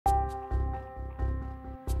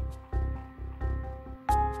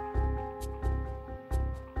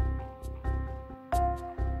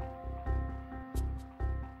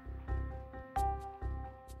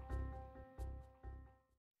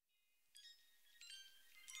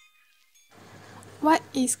What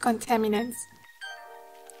is contaminants?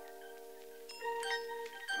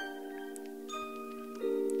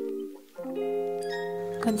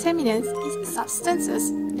 Contaminants is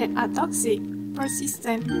substances that are toxic,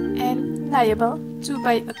 persistent, and liable to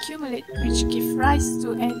bioaccumulate, which give rise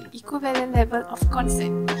to an equivalent level of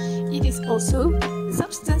concern. It is also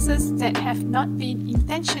substances that have not been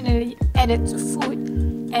intentionally added to food,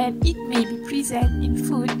 and it may be present in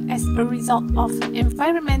food as a result of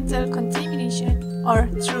environmental contamination or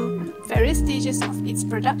through various stages of its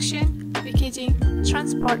production, packaging,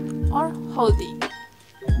 transport, or holding.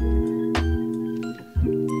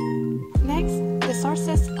 Next, the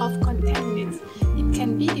sources of contaminants. It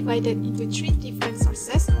can be divided into three different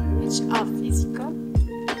sources, which are physical,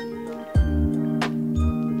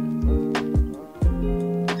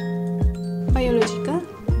 biological,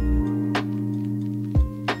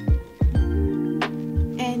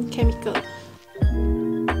 and chemical.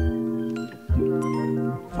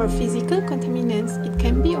 For physical contaminants, it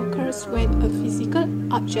can be occurs when a physical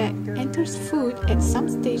object enters food at some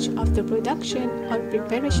stage of the production or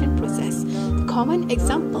preparation process. The common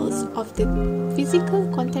examples of the physical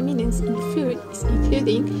contaminants in food is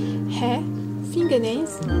including hair,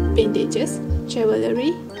 fingernails, bandages,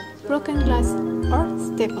 jewelry, broken glass, or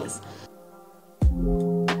staples.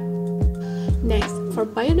 Next, for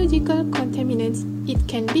biological contaminants, it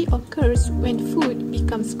can be occurs when food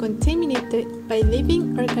becomes contaminated by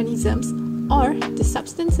living organisms or the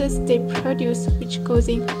substances they produce, which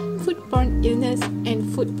causing foodborne illness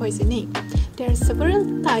and food poisoning. There are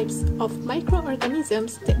several types of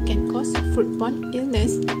microorganisms that can cause foodborne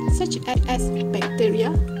illness, such as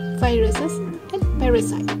bacteria, viruses, and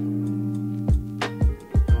parasites.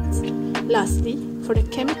 Lastly, for the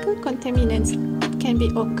chemical contaminants, it can be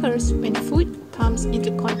occurs when food comes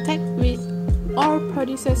into contact with or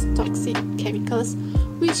produces toxic chemicals,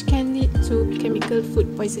 which can lead to chemical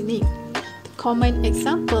food poisoning. The common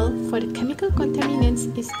example for the chemical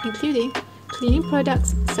contaminants is including cleaning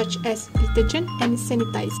products such as detergent and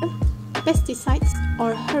sanitizer, pesticides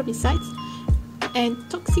or herbicides, and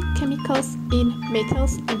toxic chemicals in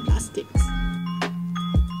metals and plastics.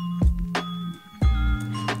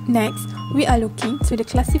 Next, we are looking to the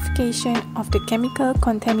classification of the chemical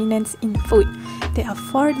contaminants in food. There are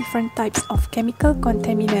 4 different types of chemical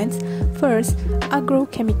contaminants. First,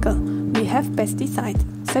 agrochemical. We have pesticides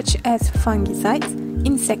such as fungicides,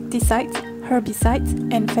 insecticides, herbicides,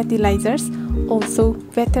 and fertilizers, also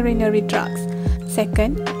veterinary drugs.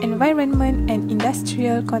 Second, environment and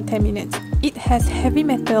industrial contaminants. It has heavy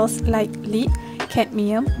metals like lead,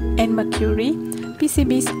 cadmium, and mercury,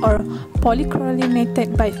 PCBs or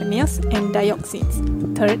polychlorinated biphenyls, and dioxins.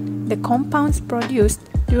 Third, the compounds produced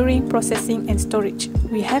during processing and storage.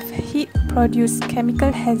 We have heat-produced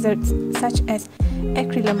chemical hazards such as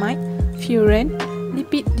acrylamide, furan,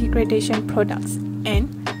 lipid degradation products,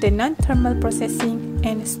 and the non-thermal processing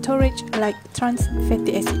and storage like trans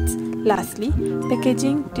fatty acids. Lastly,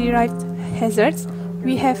 packaging-derived hazards.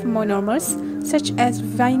 We have monomers such as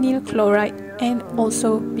vinyl chloride and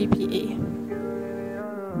also BPA.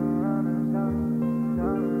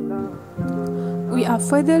 We are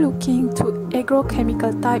further looking to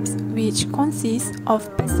agrochemical types, which consist of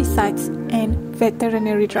pesticides and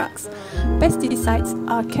veterinary drugs. Pesticides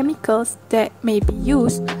are chemicals that may be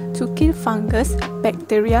used to kill fungus,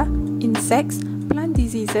 bacteria, insects, plant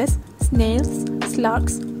diseases, snails,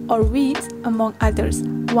 slugs, or weeds, among others,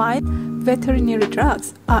 while veterinary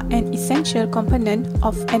drugs are an essential component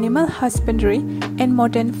of animal husbandry and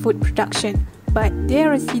modern food production, but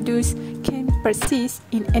their residues can persist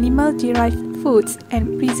in animal-derived foods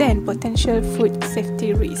and present potential food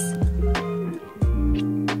safety risks.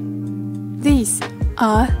 These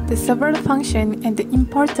are the several functions and the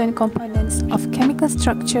important components of chemical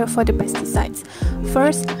structure for the pesticides.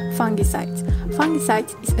 First, fungicides.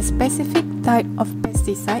 Fungicides is a specific type of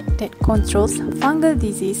pesticide that controls fungal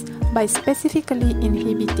disease by specifically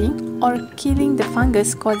inhibiting or killing the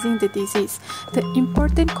fungus causing the disease. The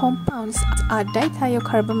important compounds are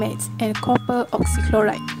dithiocarbamates and copper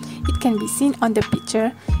oxychloride. It can be seen on the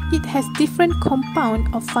picture. It has different compounds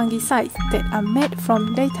of fungicides that are made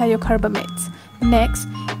from dithiocarbamates. Next,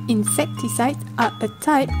 insecticides are a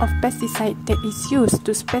type of pesticide that is used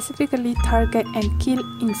to specifically target and kill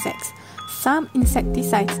insects. Some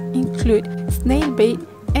insecticides include snail bait,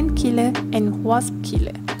 ant killer, and wasp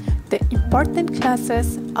killer. The important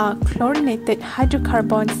classes are chlorinated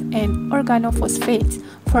hydrocarbons and organophosphates.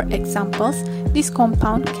 For examples, this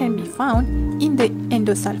compound can be found in the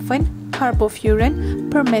endosulfan, carbofuran,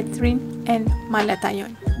 permethrin, and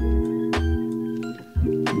malathion.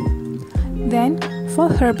 Then, for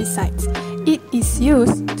herbicides, It is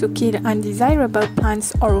used to kill undesirable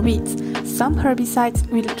plants or weeds. Some herbicides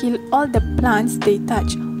will kill all the plants they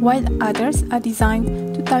touch, while others are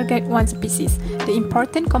designed to target one species. The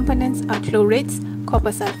important components are chlorates,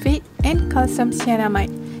 copper sulfate, and calcium cyanamide.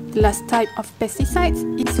 The last type of pesticides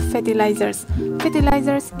is fertilizers.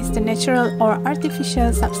 Fertilizers is the natural or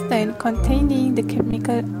artificial substance containing the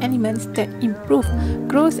chemical elements that improve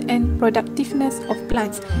growth and productiveness of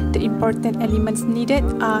plants. The important elements needed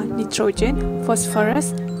are nitrogen,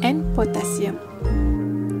 phosphorus, and potassium.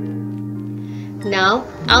 Now,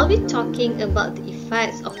 I'll be talking about the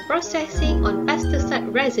effects of processing on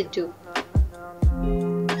pesticide residue.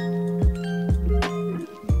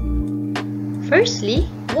 Firstly,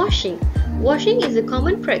 washing. Washing is a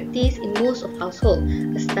common practice in most of households.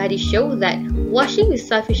 A study shows that washing with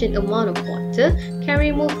sufficient amount of water can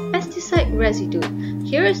remove pesticide residue.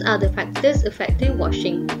 Here are the factors affecting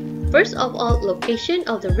washing. First of all, location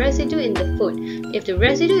of the residue in the food. If the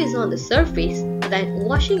residue is on the surface, then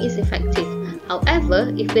washing is effective.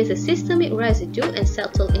 However, if there is a systemic residue and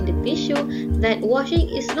settled in the tissue, then washing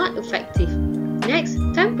is not effective. Next,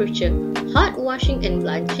 temperature. Hot washing and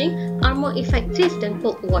blanching are more effective than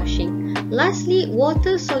cold washing. Lastly,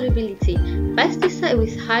 water solubility. Pesticide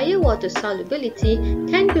with higher water solubility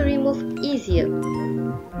can be removed easier.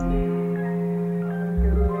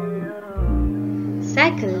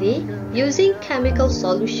 Secondly, using chemical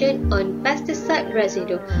solution on pesticide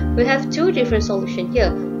residue. We have two different solutions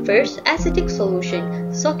here. First, acidic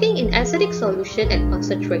solution. Soaking in acidic solution at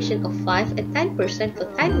concentration of 5 and 10% for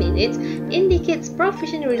 10 minutes indicates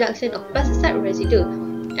proficient reduction of pesticide residue.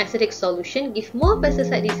 Acidic solution gives more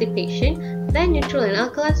pesticide dissipation than neutral and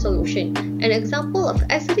alkaline solution. An example of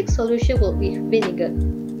acidic solution will be vinegar.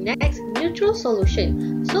 Next, neutral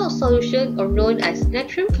solution. Salt solution, or known as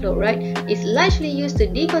natrium chloride, is largely used to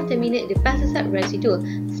decontaminate the pesticide residue.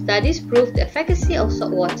 Studies prove the efficacy of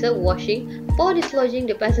saltwater washing for dislodging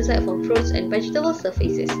the pesticide from fruits and vegetable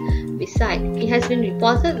surfaces. Besides, it has been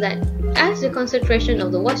reported that as the concentration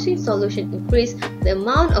of the washing solution increased, the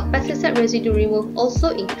amount of pesticide residue removed also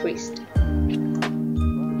increased.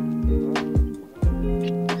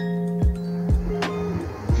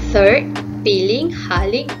 Third, peeling,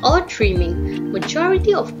 hulling, or trimming.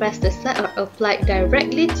 Majority of pesticides are applied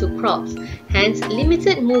directly to crops, hence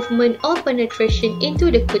limited movement or penetration into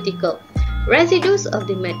the cuticle. Residues of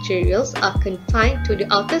the materials are confined to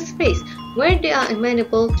the outer space, where they are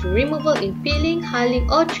amenable to removal in peeling, hulling,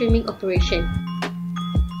 or trimming operation.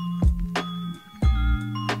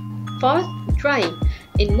 Fourth, drying.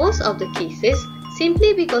 In most of the cases,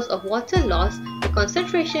 simply because of water loss, the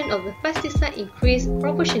concentration of the pesticide increased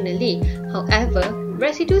proportionally. However,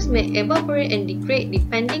 residues may evaporate and degrade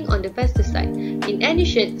depending on the pesticide. In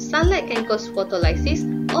addition, sunlight can cause photolysis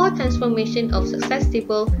or transformation of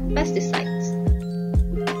susceptible pesticides.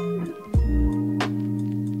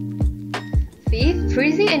 Fifth,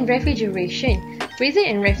 freezing and refrigeration. Freezing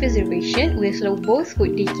and refrigeration will slow both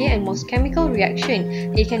food decay and most chemical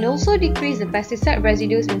reaction. It can also decrease the pesticide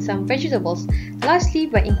residues in some vegetables. Lastly,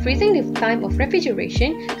 by increasing the time of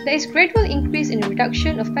refrigeration, there is gradual increase in the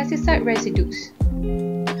reduction of pesticide residues.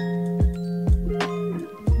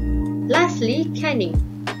 Lastly, canning.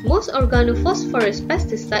 Most organophosphorus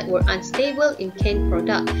pesticides were unstable in canned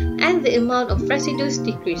product and the amount of residues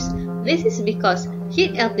decreased. This is because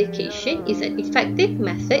heat application is an effective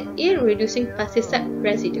method in reducing pesticide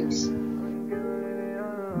residues.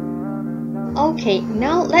 Okay,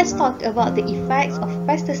 now let's talk about the effects of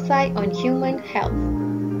pesticide on human health.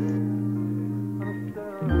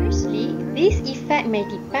 Firstly, this effect may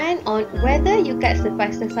depend on whether you get the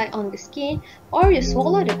pesticide on the skin, or you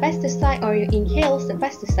swallow the pesticide, or you inhale the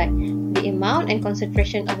pesticide. The amount and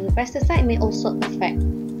concentration of the pesticide may also affect.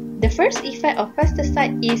 The first effect of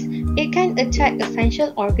pesticide is it can attack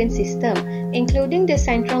essential organ system, including the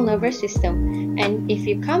central nervous system. And if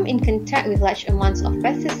you come in contact with large amounts of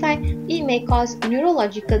pesticide, it may cause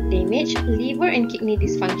neurological damage, liver and kidney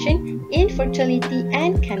dysfunction, infertility,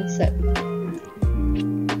 and cancer.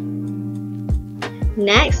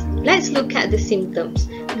 Next, let's look at the symptoms.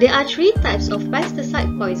 There are three types of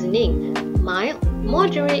pesticide poisoning: mild,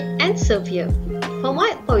 moderate, and severe. For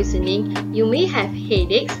mild poisoning, you may have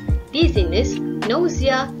headaches, dizziness,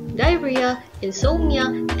 nausea, diarrhea, insomnia,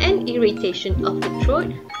 and irritation of the throat,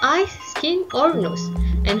 eyes, skin, or nose.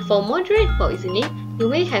 And for moderate poisoning, you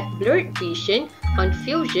may have blurred vision,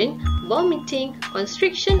 confusion, vomiting,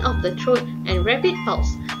 constriction of the throat, and rapid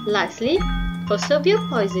pulse. Lastly, for severe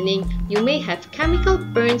poisoning, you may have chemical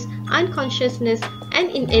burns, unconsciousness, and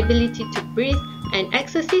inability to breathe, and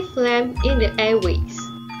excessive phlegm in the airways.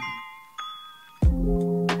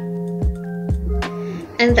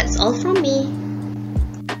 And that's all from me.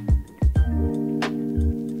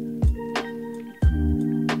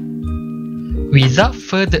 Without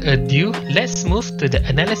further ado, let's move to the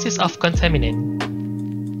analysis of contaminant.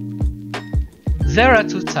 There are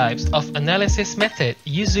two types of analysis method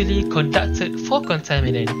usually conducted for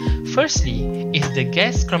contaminant. Firstly is the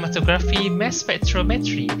gas chromatography mass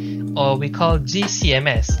spectrometry, or we call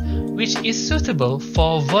GCMS, which is suitable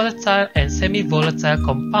for volatile and semi-volatile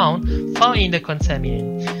compound found in the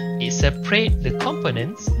contaminant. It separates the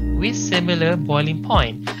components with similar boiling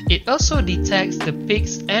point. It also detects the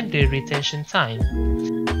peaks and the retention time.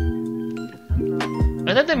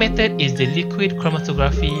 Another method is the liquid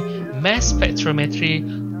chromatography mass spectrometry,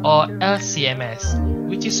 or LCMS,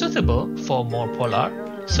 which is suitable for more polar,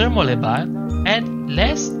 thermolabile, and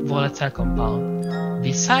less volatile compound.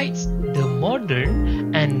 Besides, the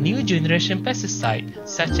modern and new generation pesticides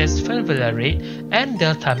such as fenvalerate and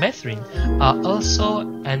deltamethrin are also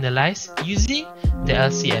analyzed using the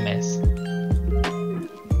LCMS.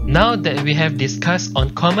 Now that we have discussed on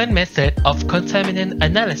common method of contaminant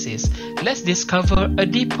analysis, let's discover a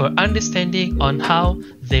deeper understanding on how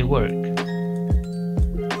they work.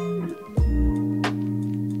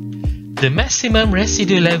 The maximum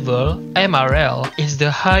residue level, MRL, is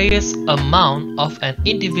the highest amount of an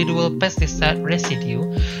individual pesticide residue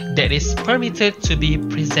that is permitted to be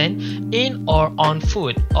present in or on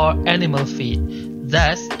food or animal feed.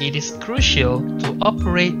 Thus, it is crucial to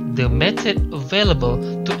operate the method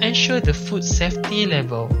available to ensure the food safety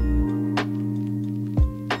level.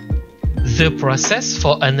 The process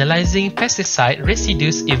for analyzing pesticide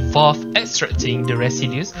residues involves extracting the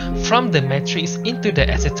residues from the matrix into the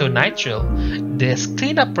acetonitrile, the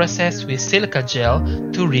cleanup process with silica gel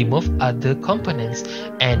to remove other components,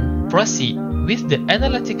 and proceed with the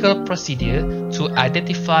analytical procedure to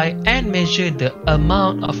identify and measure the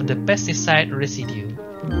amount of the pesticide residue.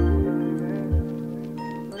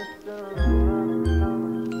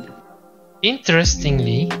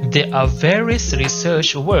 Interestingly, there are various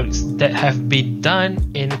research works that have been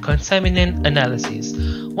done in contaminant analysis.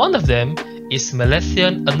 One of them is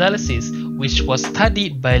malathion analysis, which was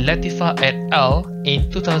studied by Latifah et al.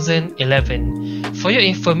 In 2011. For your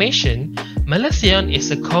information, malathion is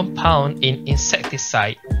a compound in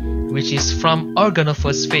insecticide, which is from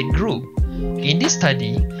organophosphate group. In this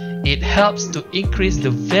study, it helps to increase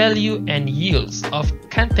the value and yields of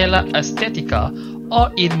Cantella aesthetica,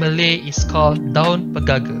 or in Malay is called daun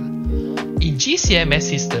pegaga. In GCMS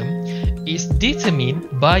system, is determined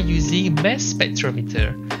by using mass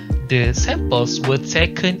spectrometer. The samples were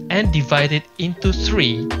taken and divided into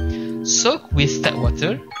three: soaked with tap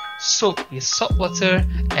water, soaked with salt water,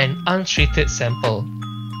 and untreated sample.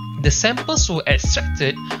 The samples were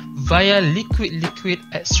extracted via liquid-liquid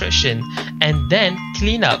extraction and then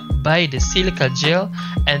cleaned up by the silica gel,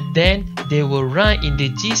 and then they were run in the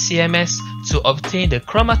GCMS to obtain the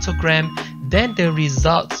chromatogram. Then the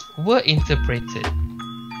results were interpreted.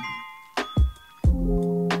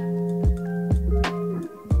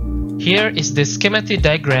 Here is the schematic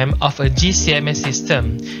diagram of a GCMS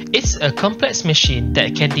system. It's a complex machine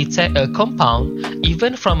that can detect a compound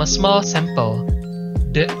even from a small sample.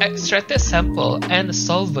 The extracted sample and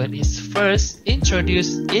solvent is first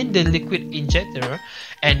introduced in the liquid injector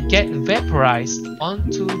and get vaporized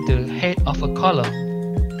onto the head of a column.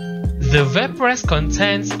 The vaporized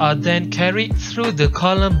contents are then carried through the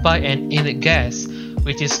column by an inert gas,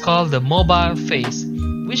 which is called the mobile phase,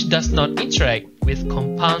 which does not interact with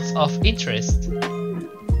compounds of interest.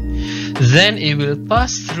 Then it will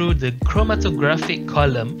pass through the chromatographic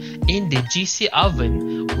column in the GC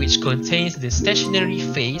oven, which contains the stationary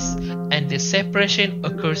phase, and the separation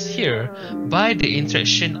occurs here by the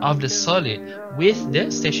interaction of the solid with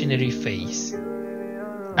the stationary phase.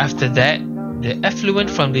 After that, the effluent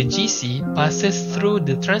from the GC passes through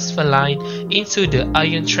the transfer line into the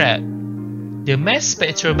ion trap. The mass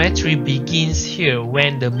spectrometry begins here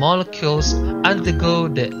when the molecules undergo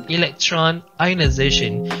the electron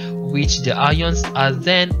ionization, which the ions are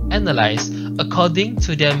then analyzed according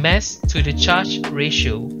to their mass to the charge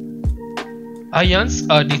ratio. Ions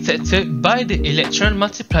are detected by the electron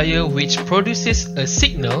multiplier, which produces a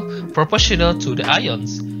signal proportional to the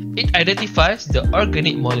ions. It identifies the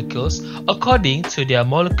organic molecules according to their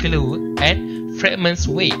molecular weight and fragments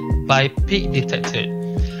weight by peak detected.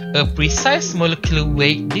 A precise molecular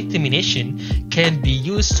weight determination can be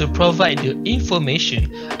used to provide the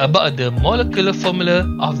information about the molecular formula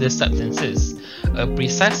of the substances. A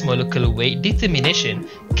precise molecular weight determination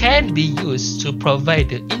can be used to provide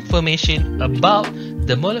the information about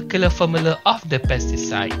the molecular formula of the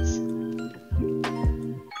pesticides.